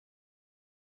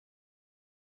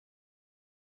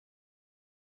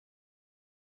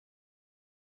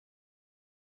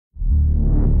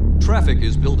Traffic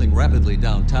is building rapidly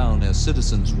downtown as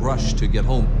citizens rush to get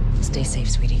home. Stay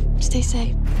safe, sweetie. Stay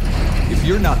safe. If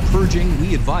you're not purging,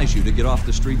 we advise you to get off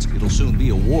the streets. It'll soon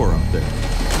be a war out there.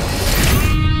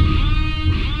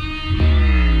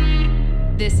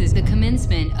 This is the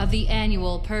commencement of the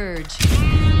annual Purge.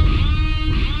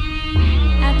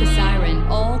 At the siren,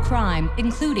 all crime,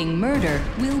 including murder,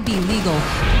 will be legal.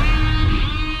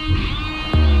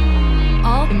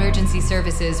 All emergency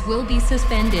services will be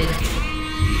suspended.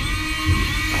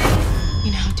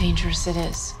 You know how dangerous it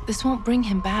is. This won't bring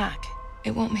him back.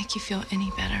 It won't make you feel any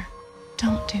better.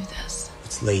 Don't do this.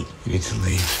 It's late. You need to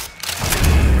leave.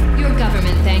 Your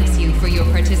government thanks you for your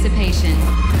participation.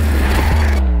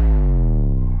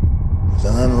 It's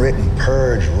an unwritten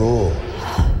purge rule.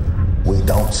 We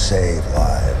don't save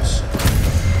lives.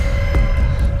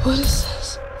 What is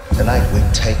this? Tonight we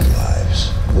take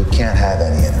lives. We can't have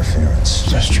any interference.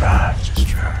 Just drive. Just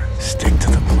drive. Stick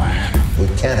to the plan. We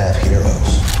can't have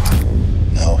heroes.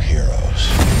 No heroes.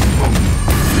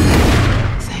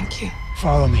 Thank you.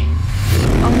 Follow me.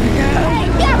 Oh my God.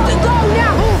 You have to go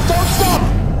now! Move! Don't stop!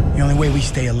 The only way we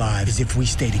stay alive is if we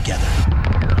stay together.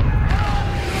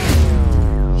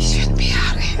 You shouldn't be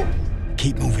out of here.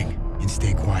 Keep moving and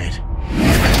stay quiet.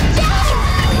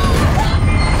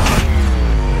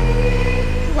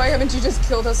 Why haven't you just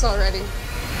killed us already?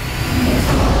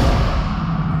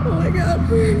 Oh my God,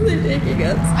 where are they taking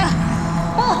us?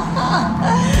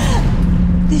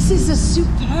 This is a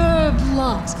superb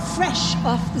lot, fresh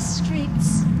off the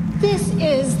streets. This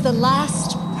is the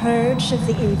last purge of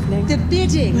the evening. The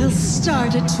bidding will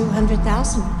start at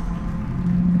 200,000.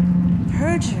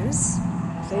 Purgers,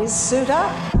 please suit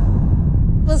up.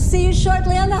 We'll see you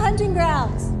shortly on the hunting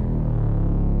grounds.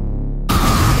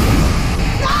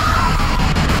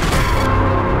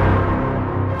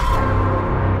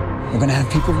 We're gonna have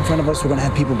people in front of us. We're gonna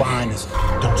have people behind us.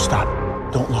 Don't stop.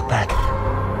 Don't look back.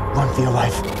 Run for your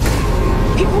life.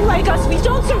 People like us, we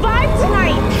don't survive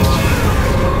tonight.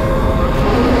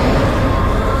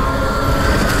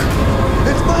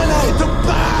 It's my night to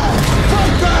back!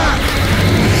 Fight back!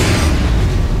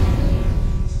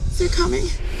 They're coming.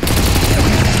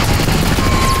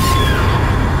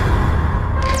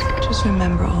 Just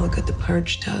remember all the good the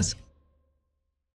Purge does.